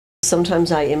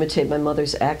sometimes I imitate my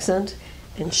mother's accent,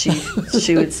 and she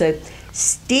would say,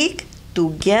 "Stick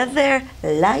together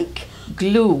like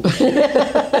glue."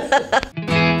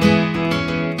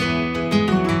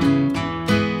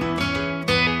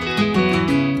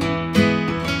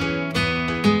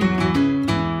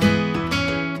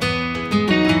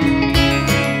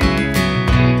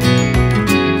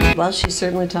 Well, she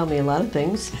certainly taught me a lot of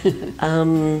things.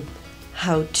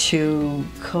 How to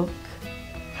cook,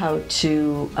 how to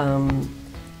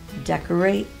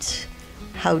decorate,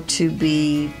 how to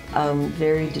be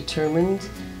very determined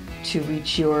to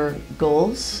reach your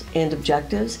goals and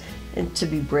objectives, and to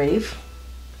be brave.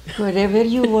 Whatever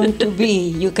you want to be,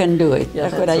 you can do it. Yeah,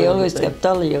 that's what I always have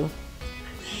told you.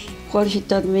 What she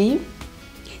taught me,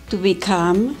 to be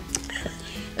calm,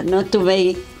 not to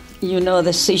make,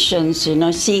 decisions.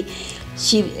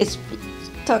 She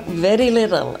talks very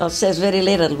little or says very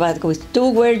little, but with 2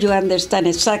 words you understand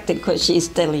exactly what she's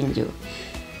telling you.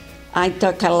 I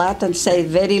talk a lot and say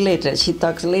very little. She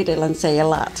talks little and say a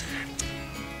lot.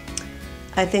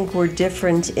 I think we're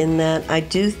different in that I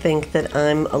do think that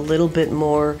I'm a little bit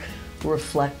more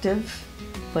reflective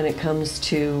when it comes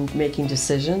to making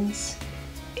decisions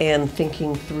and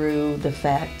thinking through the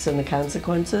facts and the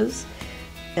consequences.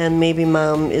 And maybe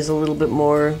Mom is a little bit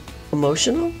more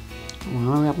emotional.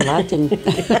 Well, I'm Latin.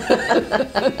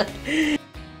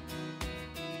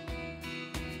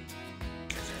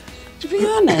 To be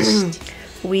honest,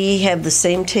 we have the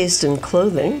same taste in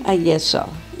clothing. I guess so,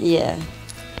 yeah.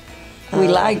 We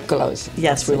like clothes.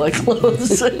 Yes, we like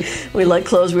clothes. We like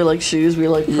clothes, we like shoes, we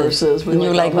like purses. We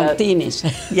you like martinis.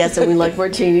 Yes, and we like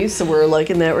martinis, so we're alike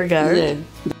in that regard. Yeah.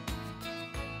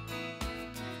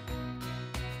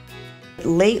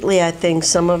 Lately, I think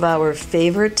some of our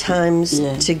favorite times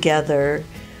together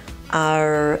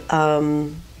are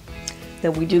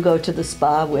that we do go to the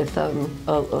spa with a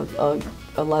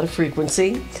lot of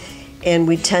frequency, and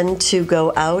we tend to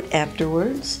go out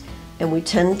afterwards, and we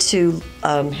tend to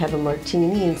have a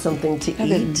martini and something to have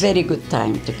eat. A very good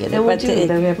time together. And we do.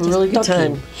 We have a really good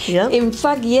time. Yep. In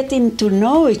fact, getting to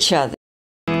know each other.